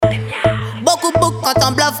beaucoup quand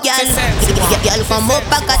on bluff, gal. Gal from up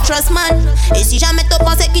back at trust man. Et si jamais t'as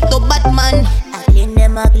pensé qu'il t'a Batman, clean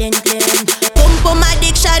them a clean. Pum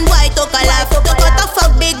addiction, boy, t'as qu'à la faut. T'as quand t'as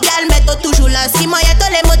fuck big gal, mais t'as toujours là. Si moi y'a t'as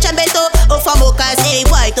les mots chambeto, au femme au cassé,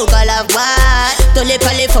 boy, t'as qu'à la voix. T'as les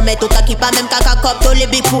palais, faut mettre t'as qui pas même caca cop. T'as les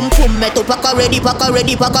big pum, mais t'as pas ready.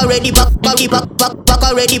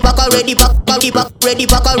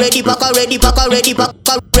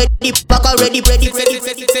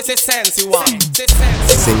 C'est Sensy one.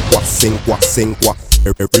 Sing what,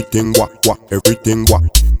 everything what, everything what.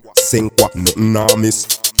 Sing what, nothing I miss.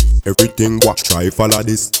 Everything what, try follow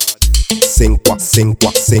this. Sing what,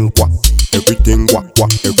 everything what,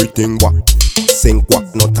 everything what. Sing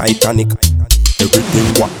what, no Titanic.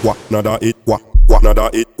 Everything what, nada it what, nada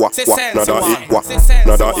it what, nada it what,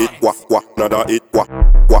 nada it what, nada it what,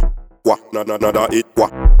 nada it what, nada it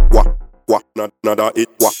what, nada it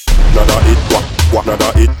what, nada it what,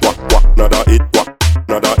 nada it what,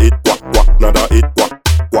 nada it what, nada it what,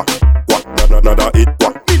 nada it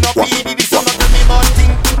what. Me no PD, this one not tell me about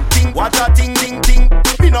ting. What a ting.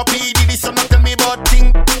 Me no PD, this one not tell me about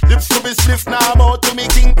ting. Lips to be spliff now about to me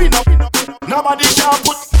ting. Me no. Nobody shall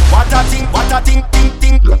put what a ting. What a ting.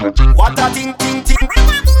 What a ting.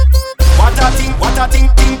 What a ting. What a ting.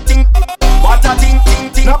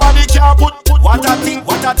 Nobody can put what a ting.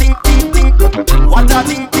 What a ting. What a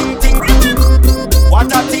ting.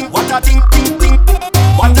 What a ting. What a ting.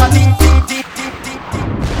 What a ting.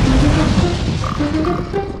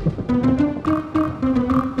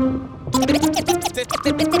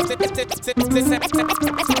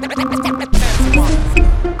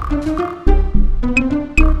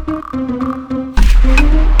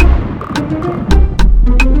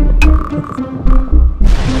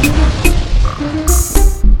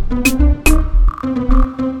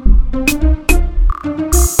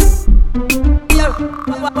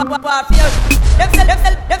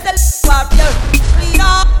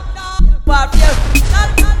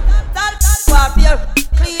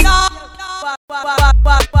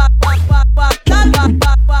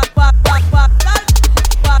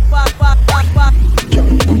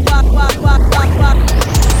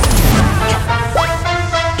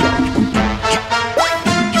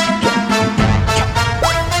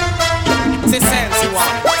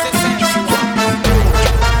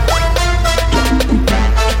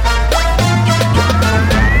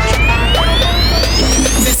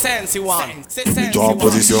 Mets-toi en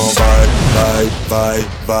position, bye.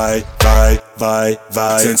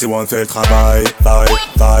 Sensy1 fait le travail, bye.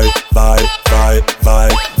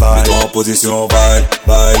 Mets-toi en position, bye.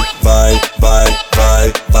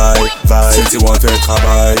 Sensy1 fait le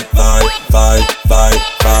travail, bye.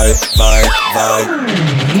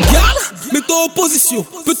 Mets-toi en position,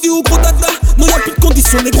 petit ou gros dada, non y'a plus de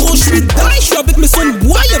conditions. Les gros je suis die, je suis avec mes sons de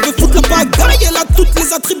bois. Elle veut foutre la bagaille, elle a toutes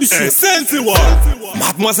les attributions. Sensy1.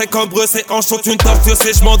 Mademoiselle Cambreux, c'est en chante une torse sur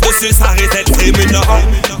ses chemins dessus, ça arrête d'être criminel.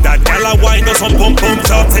 That gal a wine dans son pom-pom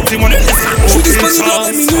top. Sensy1 je suis disponible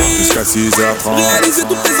après minuit, jusqu'à 6h30. réaliser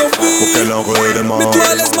toutes tes envies, pour qu'elle en redemande. mets-toi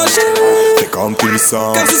à l'aise ma chérie, c'est comme tu le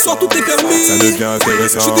sens, car ce soir tout est permis. ça devient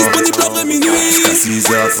intéressant. Je suis disponible après minuit, jusqu'à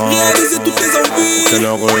 6h30. réaliser toutes tes envies, pour qu'elle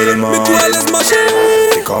en redemande. mets-toi à l'aise ma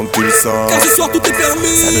chérie, c'est comme tu le sens, car ce soir tout est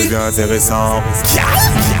permis. ça devient intéressant.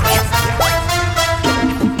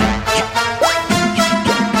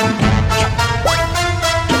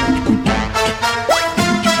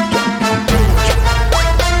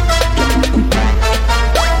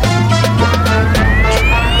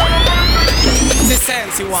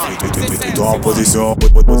 Mets-toi en position,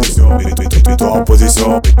 mets-toi en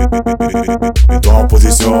position, mets-toi en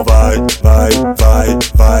position, bye.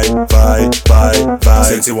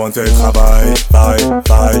 Sensy1 fait le travail, bye.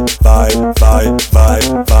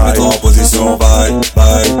 Mets-toi en position, bye.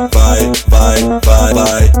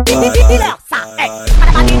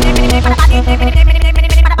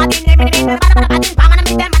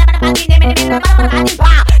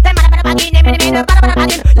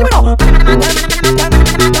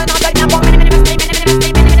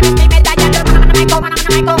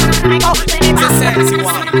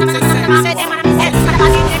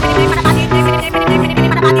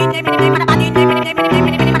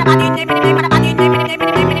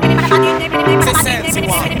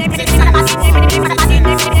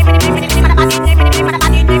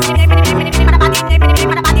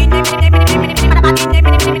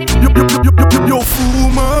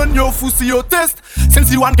 Yo fou si yo test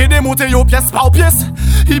Sensy1 qui démonte yo pièce par pièce.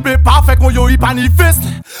 Il be parfait quand yo manifeste.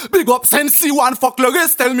 Big up Sensy1, fuck le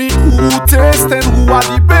rest. Tell me who test and who are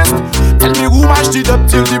the best. Tell me who mash it up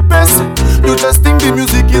till the best. You just think the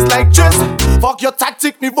music is like chess. Fuck your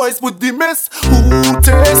tactic, me voice with the mess. Who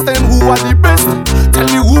test and who are the best.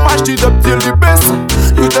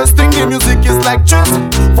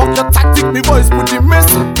 every voice put the mess.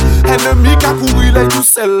 Ennemi qui a couru les tout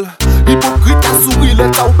seul. Hypocrite qui a souri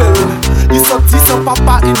les tau belle. Il sorti sans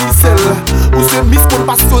papa initial. Ou c'est miss pour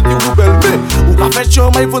passion du rebelle. Mais ou ka fait chien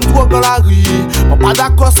mais ils vont drogue dans la rue. Moi pas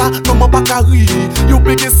d'accord ça, non moi pas carré. Yo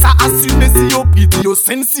pégué ça assumer si yo pidi. Yo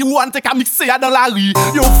Sma7.1 te ka mixé dans la rue.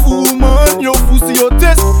 Yo fou man, yo fou si yo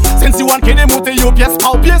test. Sma7.1 qui démonte yo pièce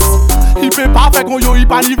par pièce. Il peut pas faire qu'on yo il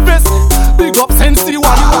pas ni veste. Big up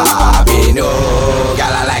Sma7.1. Bino,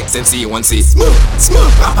 gala like Sensy.1 c'est smooth,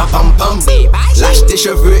 pam pam. Lâche tes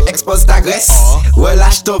cheveux, expose ta graisse.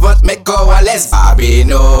 Relâche ton ventre, mec corps à l'aise.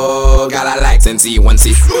 Bino, gala like Sensy.1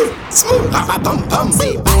 c'est smooth, pam pam.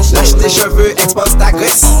 Lâche tes cheveux, expose ta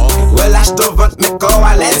graisse. Relâche ton ventre, mec corps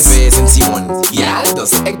à l'aise. Sensy.1, y'a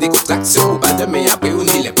danse avec des contractions. Pas de mais après on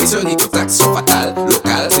est l'impression ni contraction fatale.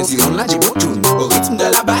 Local, Sensy.1 là j'ai beau tune. Au rythme de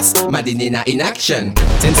la basse, ma dénina in action.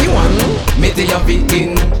 Sensy.1, mettez en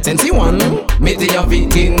vitrine. Sensy.1, mettez en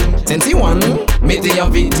vitrine. Sensy.1, mettez en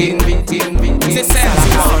vitrine. C'est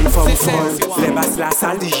Sensy.1. Les basses la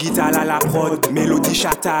salle digitale à la prod. Mélodie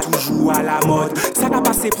chata toujours à la mode. Ça n'a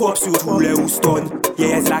pas ses propres sur tous les Houston.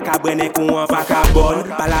 Yes la cabrenne est con en vagabond.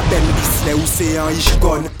 Pas la peine bis les océans y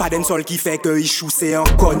chiconne. Pas d'un sol qui fait que y chou c'est en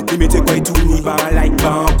conne. Il mettait quoi et tout ni pas un like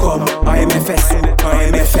pas en com. En MFS ou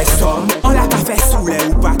en MFS somme. On l'a pas fait sous les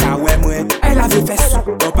ou pas qu'à ouais moi. Elle avait fait sous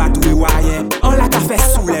on pas tout ouais. On l'a pas fait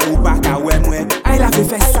sous les ou pas qu'à ouais moi. Elle avait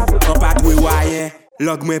fait sous on pas tout ouais.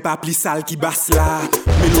 Log moi pas plus sale qui basse là.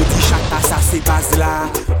 Mélodie chata ça c'est base là.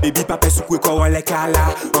 Baby papa sous quoi on les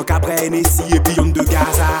cala. En cabré Nessie et puis on de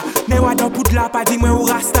Gaza. Mais ouais dans poudre là pas dis moi ou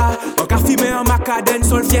rasta. En ka fumé en macadène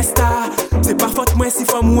sur le fiesta. C'est pas faute moi si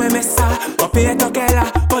femme ou aimer ça. On paye tant qu'elle là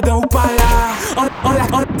pendant ou pas là. On la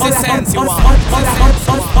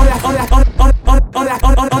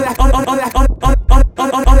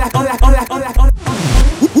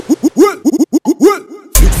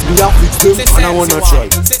fix them, and I wanna try.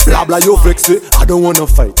 Blah blah, you vexé, I don't wanna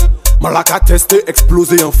fight. Malaka testé,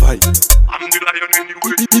 explosé en fight. I'm the lion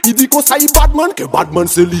anyway. Il dit qu'on ça y Batman, que Batman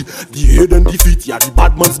c'est lui. The hidden defeat, y'a the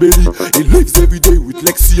Batman's belly. He lives every day with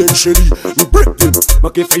Lexi and Shelly. We break them,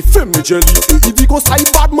 make a fait femme me jelly. Il dit qu'on ça y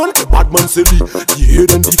Batman, que Batman c'est lui. The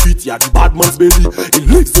hidden defeat, y'a the Batman's belly. He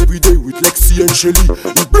lives every day with Lexi and Shelly.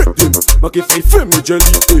 We break them, make a fait femme me jelly.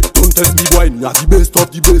 Don't test me boy, y'a the best of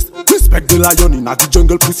the best. Respect the lion, in a the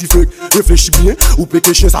jungle pussy fake. Réfléchis bien, ou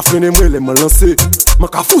pété chien ça freine moi, les me lancer.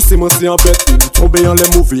 Maka fou c'est c'est en bête, ou tomber en les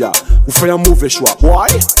mauvais, ou faire un mauvais choix. Why?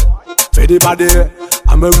 Fais des badés,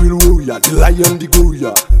 I'm a real warrior, the lion, the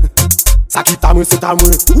gorilla. Ça qui t'a moi, c'est à moi.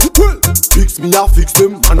 Fix me, I fix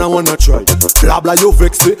them, and I wanna try. Blabla, yo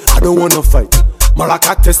vexé, I don't wanna fight.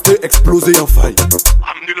 Malaka testé, explosé en fight.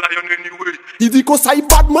 I'm the lion anyway. Il dit qu'on ça y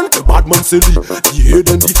Batman, que Batman c'est lui. The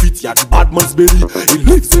hidden defeat, y'a the Batman's belly. He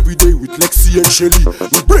lives every day with Lexi and Shelly.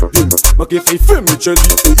 We break them, make a fait femme et jelly.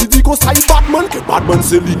 Il dit qu'on ça y Batman, que Batman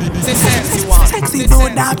c'est lui. C'est Sensy.1. Sexy do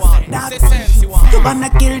that. You gonna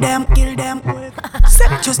kill them.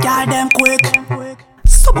 Just kill them quick.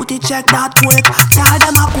 Somebody check that quick. Tell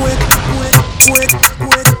them a quick.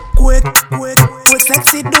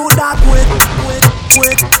 Sexy do that quick.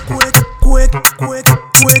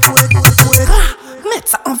 Mettre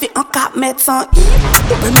ça en V en 4, mettre ça en I.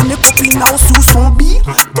 On peut mener copine là sous son bi.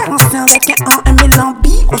 T'as un requin en un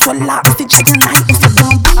mélambi. On soit là, on fait chicken night, on fait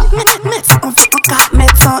bambi. Mettre ça en V en 4,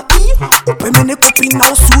 mettre ça en I. On peut mener copine là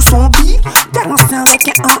sous son bi. T'as un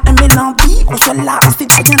requin en un mélambi. On soit là, on fait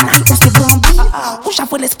chicken night, on fait bambi. On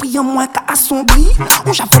j'avoue l'esprit en moins qu'à assombri.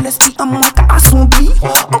 On j'avoue l'esprit en moins qu'à assombri.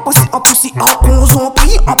 On poussi, en con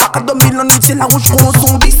zombie. En pack de mille, on nous dit là où je rends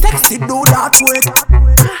zombie. Sexy do that quick.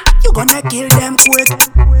 You gonna kill them quick.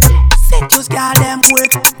 Say just kill them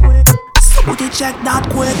quick. Somebody check that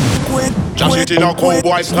quick. Dash it in a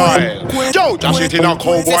cowboy style. Yo, dash it in a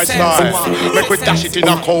cowboy style. Make we dash it in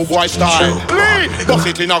a cowboy style. Dash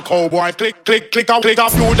it in a cowboy. Click a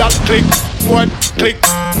few that click.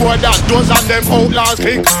 More than those and them outlaws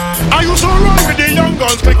click. I used to run with the young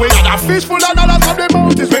guns click. We had a fist full of dollars from the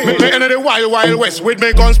mountains. Me in the wild west with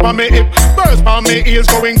me guns pa me hip, birds pa me ears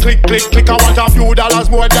going click. I want a few dollars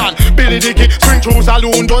more than Billy Dicky. Swing through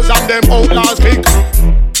saloon doors and them outlaws click.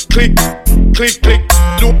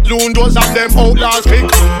 Loon doors and them outlaws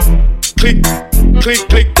click.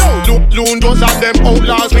 Loon doors and them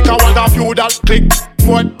outlaws click. I want a few that click.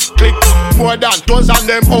 More than those and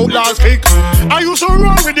them outlaws click. I used to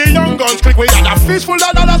run with the young guns click. We had a fist full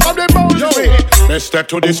of dollars from the bounty. Let's step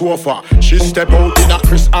to this woofer. She step out in a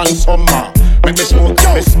Chris and summer. Make me smoke,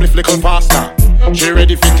 me spliff little faster. She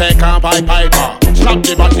ready for take on by piper. Slap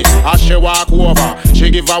the body as she walk over. She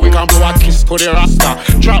give her we can blow a kiss to the rasta.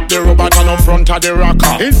 Drop the rubber down up front of the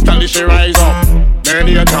rocker. Instantly she rise up.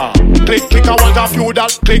 Terminator. Click, click, I want a few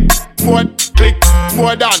that click. Click,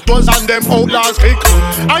 more than those and them outlaws click.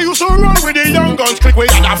 I used to run with the young guns click. We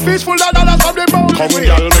had a fistful of dollars from the boat. Come with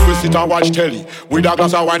y'all, make we sit and watch telly. With a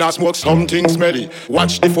glass of wine and smoke something smelly.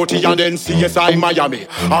 Watch the 40 and then CSI Miami.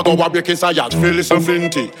 I go a break inside yacht, feel it some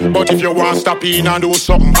flinty. But if you want stop in and do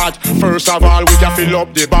something hot, first of all we can fill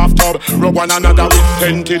up the bathtub. Rub one another with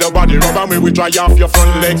Sensy the body rub, and we will dry off your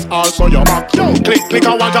front legs, also your back. Yo, click, click,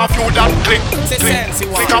 I want a few that click.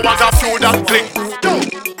 Click, I want a few that click. Yo,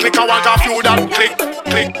 click, I want a few that click.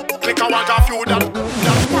 Click, I want a few that.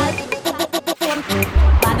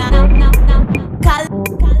 Banana, cal,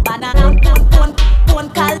 banana, phone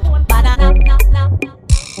cal, banana,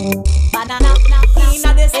 banana.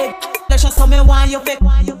 Inna this, let's just come and want you fake,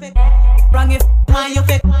 bring it, want you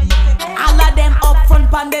fake. All of them up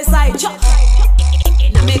front on the side,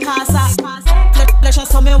 inna me casa. Let's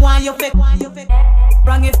just come and want you fake, bring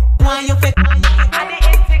it, want you fake. And the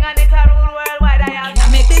in thing and it a rule worldwide. I am. Inna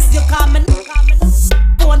make this you coming.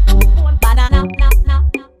 Phone, banana,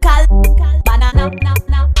 cal, banana,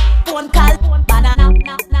 phone cal, banana,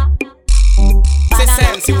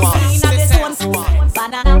 Sensy7.1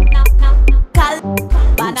 banana, cal,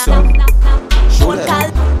 banana, phone cal,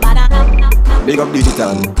 banana. Big up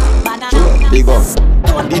digital, big up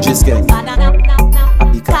DJ Skeng,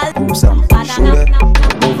 Happy Cal, show them,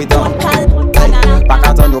 move it on.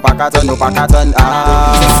 Pakaton,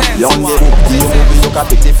 young de you can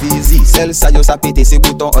pity fizzy. Sell sa yo sa pity se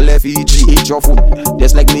bouton on le Fiji. Eat your food,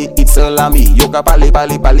 just like me, it's salami. You can pali, but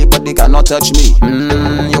they cannot touch me.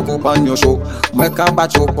 You go on your show. Mwen ka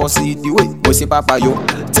bat yo posi di way. Mwen se papa yo.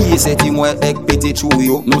 Tiye se ti mwen ek pity chou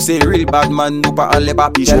yo. No say real bad man, no pa an le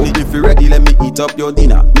papi show. Tell me if you ready, let me eat up your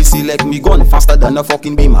dinner. Me select me gun faster than a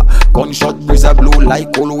fucking beamer. Gunshot breeze blow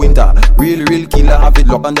like cold winter. Real killer have it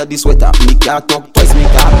locked under the sweater. Me can't talk twice, me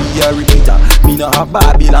can't be a repeater. Me no have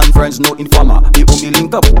Babylon friends, no informer. Me only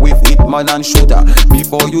link up with hitman and shooter.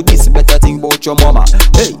 Before you this, better think about your mama.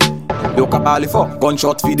 Hey, you capable for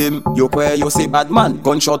gunshot feed him. You where you say bad man,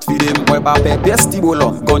 gunshot feed him. Where Bape besti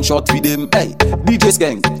bolong, gunshot feed him. Hey, DJ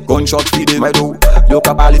Skeng, gunshot feed him. I do. You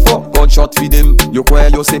capable for gunshot feed him. You where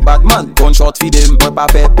you say bad man, gunshot feed him. Where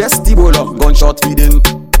Bape besti bolong, gunshot feed him.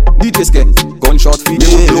 DJ Skeng, gunshot feed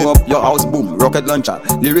you, blow up your house, boom, rocket launcher.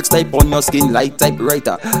 Lyrics type on your skin like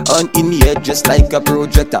typewriter. On in me head just like a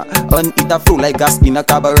projector. On it a flow like gas in a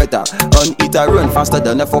carburetor. On it a run faster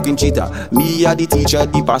than a fucking cheetah. Me a the teacher,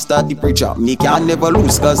 the pastor, the preacher. Me can never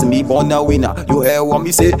lose cause me born a winner. You hear what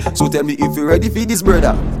me say? So tell me if you ready for this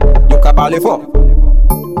brother. You capable for?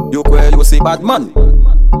 You where you say bad man.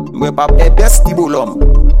 We pap a besti bolom.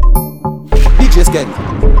 DJ Skeng.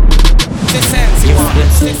 You want to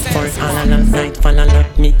sleep for it all along night, fall along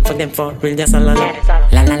me for them for real, just all along.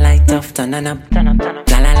 La la light off, turn on up. La la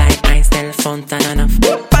light, I still phone, turn on off.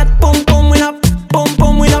 Bad pum pum we up, pum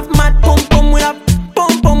pum we up, mad pum pum we up,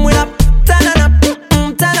 pum pum we up, turn on up,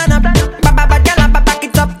 turn on up. Ba girl, back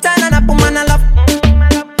it up, turn on up, man I love.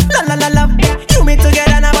 La love. You me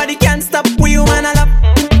together, nobody can stop. We you man I love.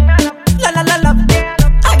 La love.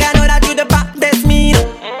 I gotta know that you the back, that's me.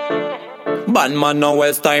 Bad man no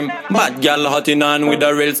waste time. Bad girl hot in on with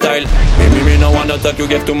a real style. Me no wanna talk, you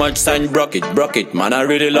give too much sign. Broke it. Man, I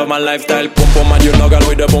really love my lifestyle. Pum man, you know, girl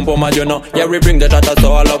with the pum man, you know. Yeah, we bring the chatter,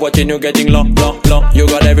 so I love watching you getting low. You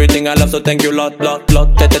got everything I love, so thank you lot.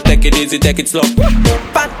 Take it easy, take it slow.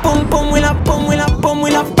 Bad pum we love. Bad pum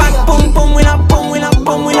we love. Bad pum we love. Bad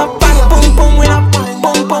pum we love. Bad pum we love.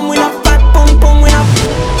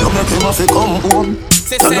 You make him have to come home.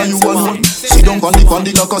 Tell her you alone. Sit down on the like I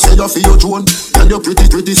say you feel your drone. Tell you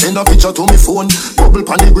pretty, send a picture to me phone. Bubble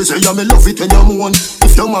pan the grizzly, yeah, me love it when you moan.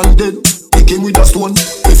 If your man dead, kick him with a stone.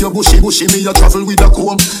 If you bushy, me a travel with a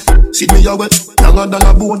comb. See me a wet, longer than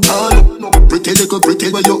a bone. No, pretty little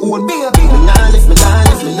pretty where you own. Me nah lift.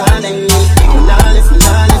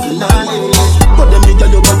 But them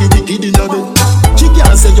nigga you body wicked in a bed. She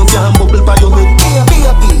can't say you can't bubble by your head.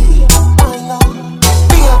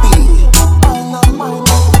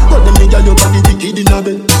 But them nigga you body wicked in a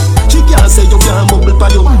bed. She can't say you can't bubble by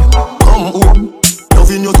your head. Come home,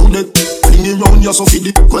 loving you to death. Fling it round you so feed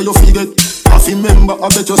it where you forget. Half remember, I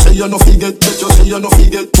bet you say you no forget.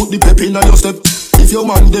 Put the pep in your step. If your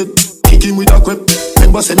man dead, kick him with a crep.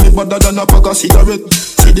 Remember send me better than a pack of cigarette.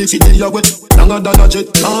 See the you wet, longer than a jet.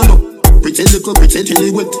 No, pretty little till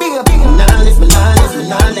it wet. Nah lift.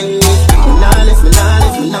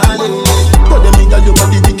 But them nigga you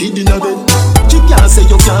body wicked in a bed. She can't say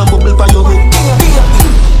you can't bubble by your head.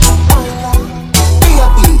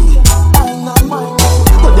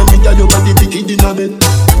 But them nigga you body wicked in a bed.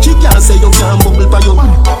 She can't say you can't bubble by your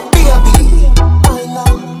head.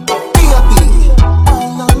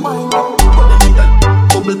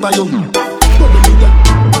 by you.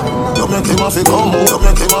 You make him a fi come, you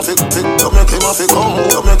make him a fi tick, you make him a fi come,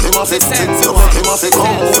 you make him a fi tick, you make him a fi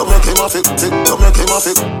come, you make him a fi tick, you make him a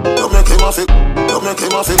fi, you make him a fi, you make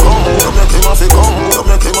him a fi come, you make him a fi come, you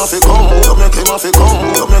make him a fi come, you make him a fi come,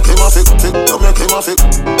 you make him a fi tick, you make him a fi,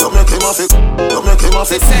 you make him a fi, you make him a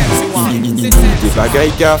fi. Des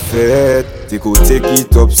bagailles qu'a fait, tes côtés qui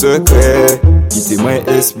top secret. Qui t'es moins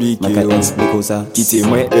expliqué, qui t'es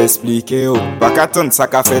moins expliqué, oh. Pas qu'attendre, ça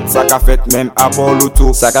qu'a fait même à bord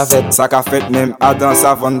l'auto. Ça qu'a fait même à dans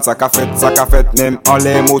savane. Ça qu'a fait même en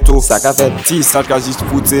les motos. Ça qu'a fait, ti ça qu'a juste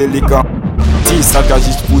poussé les camps. Ti ça qu'a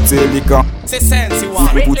juste poussé les camps. C'est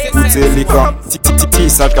Sensy.1. Poussé les camps. Ti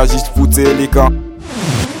ça qu'a juste poussé les camps.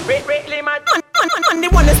 Man, they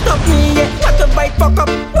wanna stop me, yeah. What the vibe fuck up,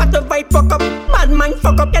 what the vibe fuck up. Bad mind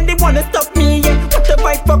fuck up, and they wanna stop me, yeah. What the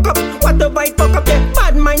vibe fuck up, what the vibe fuck up, yeah.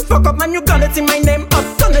 Bad mind fuck up, man, you gonna see my name up,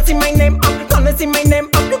 gonna see my name up, gonna see my name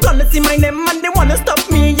up, you gonna see my name, man, they wanna stop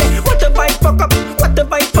me, yeah. What the vibe fuck up, what the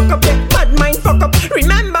vibe fuck up, yeah. Bad mind fuck up.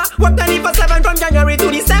 Remember, work 24/7 from January to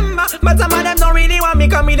December, but some of them don't really want me,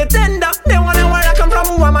 call me the tender. They wanna where I come from,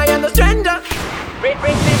 who am I, I'm the stranger. Break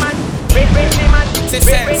the man, break the man. C'est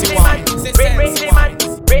Sensy.1. C'est Sensy.1.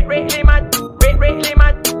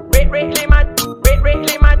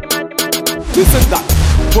 C'est ça.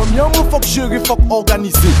 Premièrement, faut que gérer, faut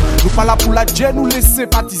organiser. Nous pas là pour la gêne, nous les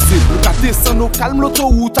sympathiser. Nous qu'à descendre au calme,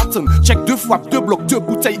 l'autoroute attend. Check 2 fois, 2 blocs, 2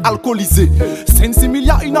 bouteilles alcoolisées. Sensy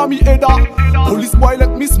milliard, une amie Eda. Police boy, let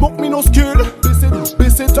me smoke minuscule.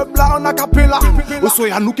 BC top là, on a capella. Au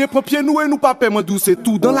soir, nous qui papier, nous et nous pas paiement douce. C'est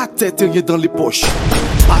tout dans la tête et rien dans les poches.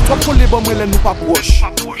 Pas trop pour les bons, nous pas proches.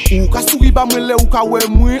 Ou qu'à sourire, bah, ou qu'à ouais,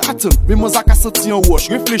 moi, attends. Mais moi, ça qu'à sortir en wash.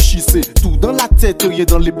 Réfléchissez, tout dans la tête et rien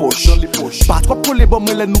dans les poches. Pas trop pour les bons,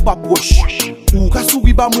 nous pas proches. Ou qu'à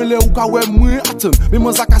sourire, bah, ou qu'à ouais, moi, attends. Mais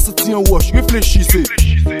moi, ça qu'à sortir en wash. Réfléchissez.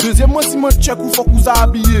 Deuxièmement, si moi check ou faut que vous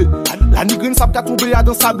habillez. La nigrine, ça peut tomber à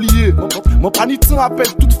dans sablier. Mon panique, ça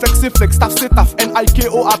rappelle tout flex et flex. Taf, c'est taf.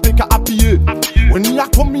 NIKO, APK, appuyé. When me a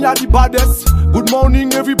come, me a the baddest. Good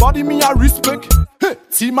morning, everybody, me a respect. Hey,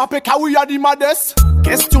 si ma PK, oui, a the maddest.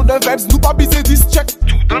 Question de verbs, nous pas biser 10 check.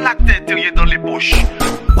 Tout dans la tête et rien dans les poches.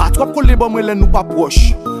 Pas trop pour les bons, nous pas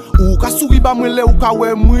proches. Ou qu'à sourire, bah, ou qu'à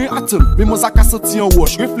ouais, moi, attends. Mais moi, ça qu'à sortir en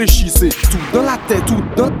wash. Réfléchissez. Tout dans la tête, tout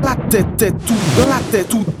dans la tête, tout dans la tête,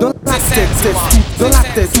 tout dans la tête, tout dans la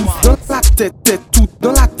tête, tout dans la tête, tout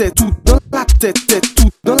dans la tête, tout dans la tête, tout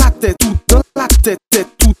dans la tête, tout dans la tête,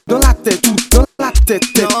 tout dans la tête, tout dans la tête.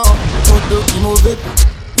 Non, photo qui mauvais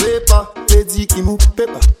pas, les dit qui mou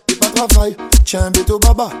pépa. Et pas travail, tiens béto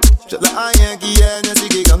baba. J'ai la rien qui est, n'est-ce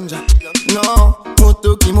qui ganja. Non,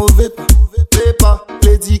 photo qui mauvais pas,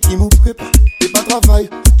 les dit qui mou pépa. Et pas travail,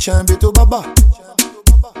 tiens béto baba.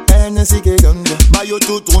 Hennessy ke ganja. Buy you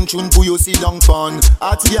two tune pour you sit down fun.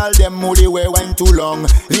 Artial them molly way wine too long.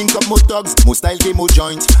 Link up mo thugs, mo style ke mo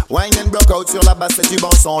joint. Wine and block out sur la basse c'est du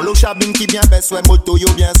bon son. Low shabin qui bien baisse, ouais moto yo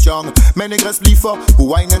bien strong. Mais négres plus fort pour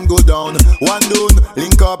wine and go down. One down,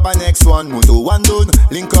 link up a next one. Moto one down,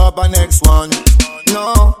 link up a next one.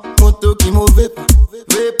 Non, moto qui mauvais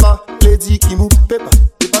pas, lady qui mou pépa.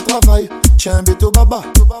 Et pas travail, tiens béto baba.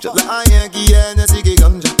 J'ai la rien qui est, n'est-ce qui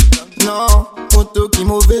ganja. Non, moto qui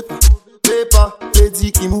mauvais pas,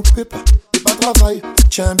 lady qui mou pépa. Et pas travail,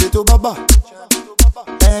 tiens béto baba.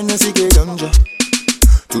 Hennessy qui ganja.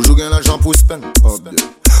 Toujours gain l'argent pour spend.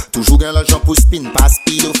 Toujours gain l'argent pour spin. Pas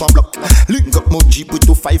speed au fan bloc. Link up moji pour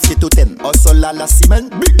tout 5 et tout 10. Hustle à la semaine,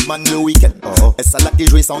 big man le week-end. Et ça là qui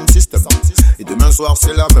joue sound system. Et demain soir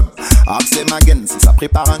c'est la même. Axe them again si ça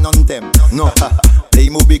prépare un anthem. Non, play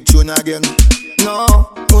mo big tune again. Non,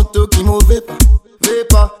 moto qui mauvais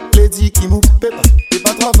pas, lady qui mou pépa. Et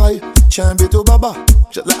pas travail, tiens béto baba.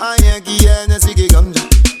 J'ai la rien qui est, n'est-ce qui ganja.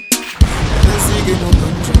 N'est-ce qui mo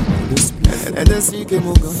ganja. Hennessy que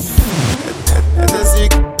mo ganja. Hennessy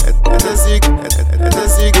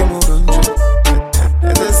que mo ganja.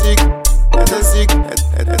 Hennessy.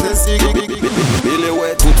 Bile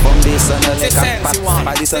ouais, toute femme descend dans les 4 pattes.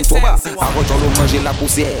 Pas descend trop bas, avant de manger la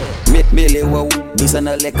poussière. Mais les ouais, descend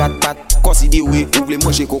dans les 4 pattes. Quand si dit oui, vous voulez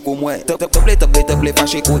manger coco moins. Top plaît,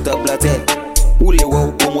 fâché côté la tête. Ou les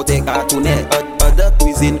wow, pour monter cartonnet. Other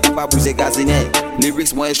cuisine, ou pas bouger gaziner.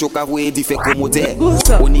 Lyrics moins chaud qu'à vous et dit fait commoter.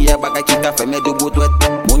 On y a bagay qui t'a fait mettre de boutouette.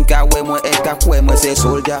 Mon ka ouais, moi, et ka koué, moi c'est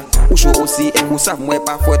soldat. Ou chaud aussi, et vous savez, moi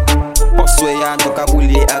pas fouette. Poste ya, non ka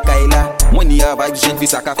boulé à Kaila. Moi n'y a pas de jeune fille,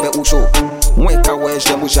 ça ka fait ou chaud. Moi ka ouais,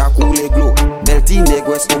 j'aime ou j'accou les glos. Delti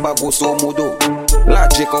négouès, ou pas grosso modo. La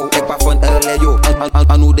Jeko e pa fon ele yo.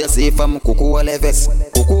 An nou de se fam koko ele ves.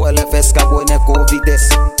 Koko ele ves ka bone ko vites.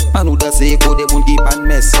 An nou de se ko de moun ki pan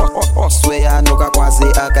mes. Oswe ya nou ka kwaze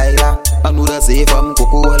akay la. An nou de se fam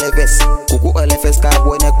koko ele ves. Koko ele ves ka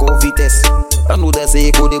bone ko vites. An nou de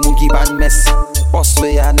se ko de moun ki pan mes.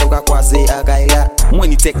 Oswe ya nou ka kwaze akay la. Mwen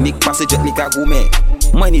ni teknik pase jet ni ka goumen.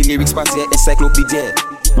 Mwen ni lyrics pase encyclopedie.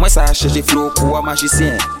 Mwen sa cheje flow pou a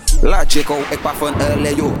magicien. La Jeko ek pa fon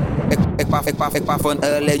ele yo. Ek pa fon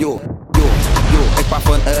ele yo. Yo, ek pa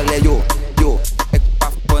fon ele yo. Yo, ek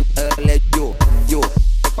pa fon ele yo. Yo,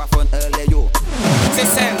 ek pa fon ele yo. C'est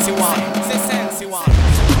Sensy one.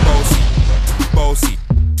 Bossy,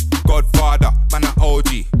 Godfather, man a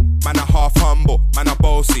OG. Man a half humble, man a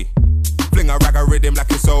bossy. Fling a rag a rhythm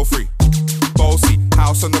like it's all free. Bossy,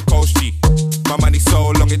 house on the coast G. My money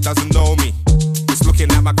so long it doesn't know me. It's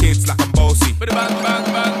looking at my kids like I'm bossy.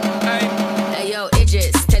 Hey yo,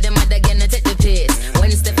 Idris, tell them what again to take the piss.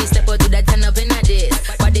 When Steffi step out to that turn up in a diss.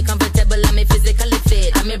 Body comfortable, I'm physically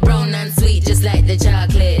fit. I'm brown and sweet, just like the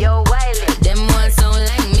chocolate. Yo, Wiley, them ones sound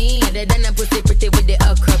like me. They done a pussy pretty with the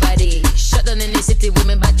okra body. Shut down in the city with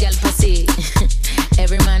me bad girl pussy.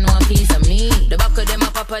 Every man want piece of me. The back of them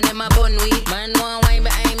a pop and them a bun weed. Man want wine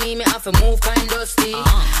behind me have to move kind dusty.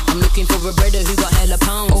 I'm looking for a brother who got hella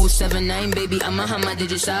pound. 079 baby, I'm a hammer,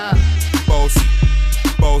 did you stop? Bossy,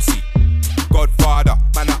 Godfather,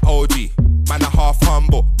 man a OG. Man a half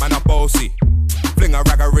humble, man a bossy. Fling a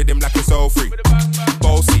rag a rhythm like it's all free.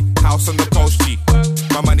 Bossy, house on the coast G.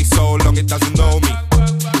 My money so long it doesn't know me.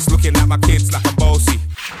 It's looking at my kids like I'm bossy.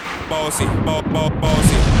 Bossy, bossy.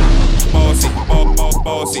 Bossy,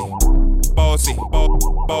 bossy, bossy,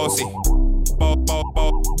 bossy,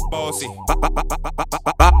 bossy.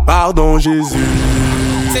 Pardon Jésus,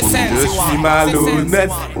 je suis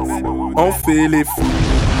malhonnête. On fait les fous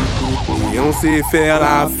et on sait faire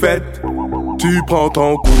la fête. Tu prends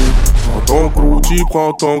ton coup, tu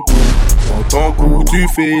prends ton coup. Prends ton coup, tu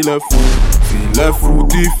fais le fou. Fais le fou,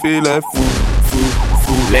 tu fais le fou.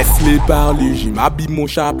 Laisse-les parler, j'ai m'habille mon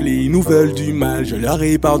chapelet. Ils nous veulent du mal, je leur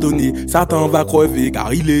ai pardonné. Satan va crever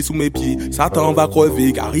car il est sous mes pieds. Satan va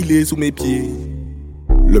crever car il est sous mes pieds.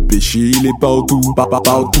 Le péché il est partout,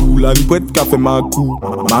 partout. La nipouette qu'a fait ma coup.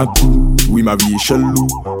 Oui ma vie est chelou.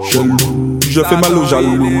 Je fais mal aux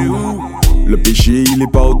jaloux. Le péché il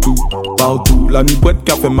est partout. La nipouette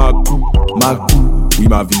qu'a fait ma coup. Oui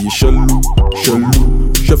ma vie est chelou.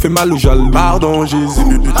 Je fais mal aux jaloux. Pardon Jésus.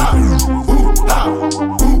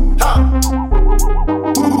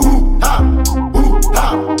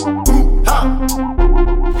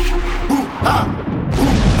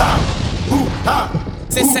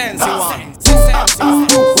 C'est Sensy one.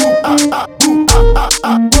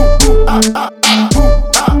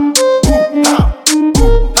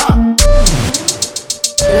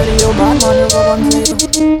 Yo bad man, yo go run say yo.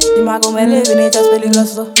 Ma go me live in it, just spell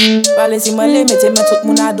glass so. Parle si me le mette me tout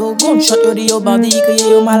moun a do. Gunshot yo di yo bandi, kriye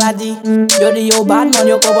yo maladi. Yo di yo bad man,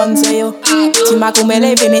 yo go run say yo. Si ma go me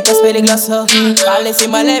live in it, just spell glass so. Parle si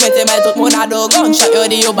me le mette me tout moun a do. Gunshot yo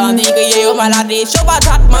di yo bandi, kriye yo maladi. Show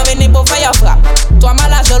patate, man veni pour faire frappe. Toi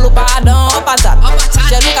malade, je loup pardon, patate.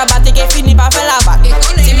 Je loup ka bati qui fini pas faire la batte.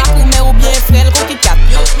 Si ma go me ou bien frère, ko ki kat.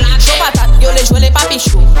 Show patate, yo les jouer les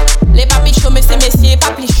papichou. Les papichou, mais c'est messieurs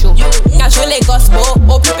papichou. Quand je les gosses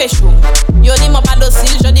beau, au plus péchou. Yo dis moi pas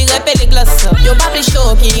docile, je dirais pelle glace. Yo pas plus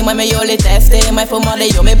chaud qui moi mais yo les tester. Moi faut demander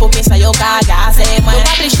yo mais pour que ça yo cagasse. Moi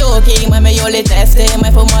pas plus chaud qui moi mais yo les tester.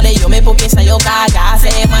 Moi faut demander yo mais pour que ça yo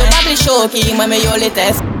cagasse. Moi pas plus chaud qui moi mais yo les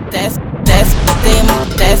test.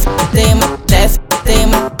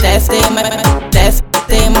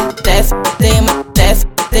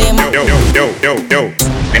 Yo.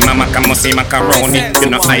 My mama come say macaroni. You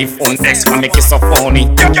know iPhone X, ma make it so phony.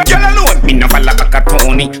 Girl alone, me no follow back a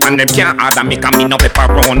Tony. And them can't order me, cause me no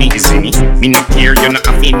pepperoni. You see me? Me no care, you no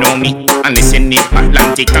have to know me. Unless you need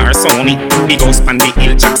Atlantic or Sony. Big house pan the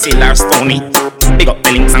hill, Jack Seal or Stony. Big up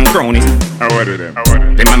the links and cronies. How are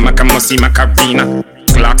them? The mama come see Macarena.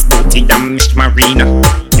 Clocks, booty, and Mish Marina.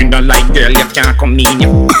 You don't like girl, you can't come in ya.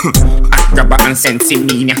 At grabber and Sensy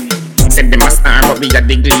mean ya. Said them a star, but we a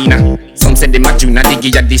the gleaner. Some said them a junior,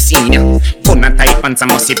 diggy a the senior. Put a tight pants, I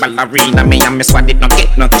must see ballerina. Me and me swat it, no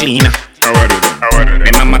get no cleaner. How are them?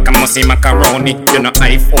 Me mama come see macaroni. You know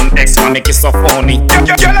iPhone X, ma make it so phony.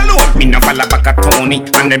 Girl alone, me no follow back a Tony.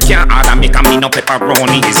 And them can't order me, cause me no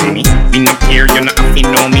pepperoni. You see me? Me no care, you no have to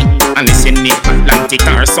know me. Unless you need Atlantic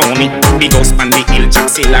or Sony. Big house pan the hill, Jack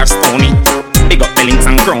Seal or Stony. Big up the links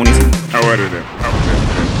and cronies. How are them?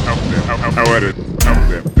 How are them?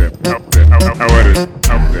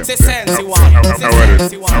 C'est Sensy one.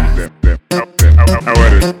 They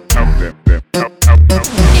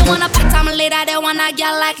wanna fight, I'm later, they wanna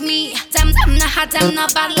girl like me. Them not hot, them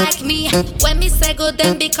not bad like me. When me say good,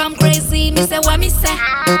 them become crazy. Me say what me say.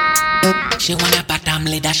 She want a bottom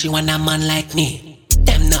leader, she want a man like me.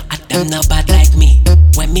 Them not hot, them not bad like me.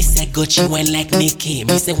 When me say good, she went like Nikki.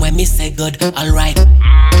 Me say when me say good, alright.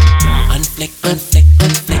 Unflick, unflick,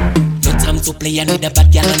 unflick. No time to play, I need a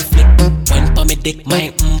bad girl unflick. When pa me dick,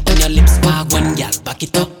 my on your lips, wag one girl, back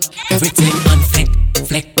it up. Everything unflick,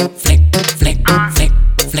 flick, flick, flick, flick,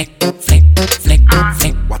 flick, flick, flick,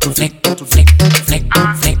 flick, what to flick, flick, flick,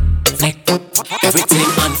 flick, flick. Everything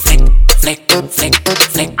unflick, flick, flick,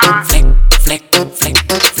 flick, flick, flick, flick,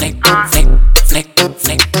 flick, flick, flick,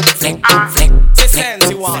 flick, flick, flick. C'est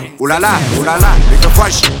Sma7.1. Oulala, les deux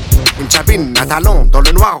fouaches. Une chabine à talons dans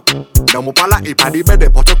le noir. Dans mon pala, il pas dit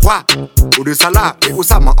n'importe quoi. Ou de ça là, et où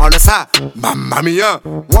ça m'en enlève ça. Mamma mia.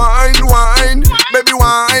 Wine, wine, baby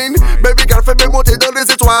wine. Baby girl fait me monter dans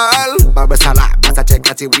les étoiles. Baba ça là, basta check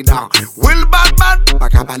at it down. Will bad, pas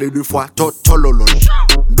qu'à parler deux fois, tololol.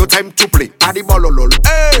 No time to play, pas di bololol.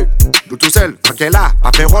 Hey, nous tout seul, ok là,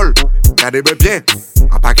 pas fait rôle. Gardez-moi bien,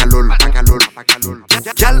 en pas qu'à lol, pas qu'à lol.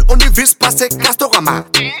 Gal, on y vise passer Castorama.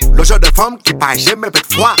 Le genre de femme qui pas jamais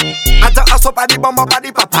fait froid. Attends, on pas dit maman, pas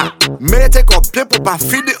dit papa. Mais t'es combien pour pas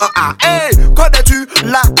finir en A. Hey, connais-tu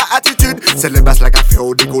la attitude? C'est le basse la café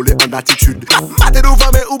au décollé en attitude. Maté nous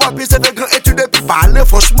mais ou pas c'est de grand étude. Parle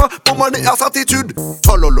franchement pour mon en certitude.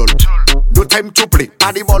 Tololol, no time to play,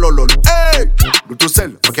 pas dit bololol. Hey, nous tout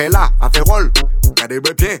seul, ok là, à faire rôle.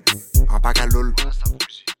 Gardez-moi bien, en pas qu'à lol.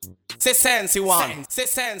 C'est Sensy1. C'est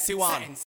Sensy1.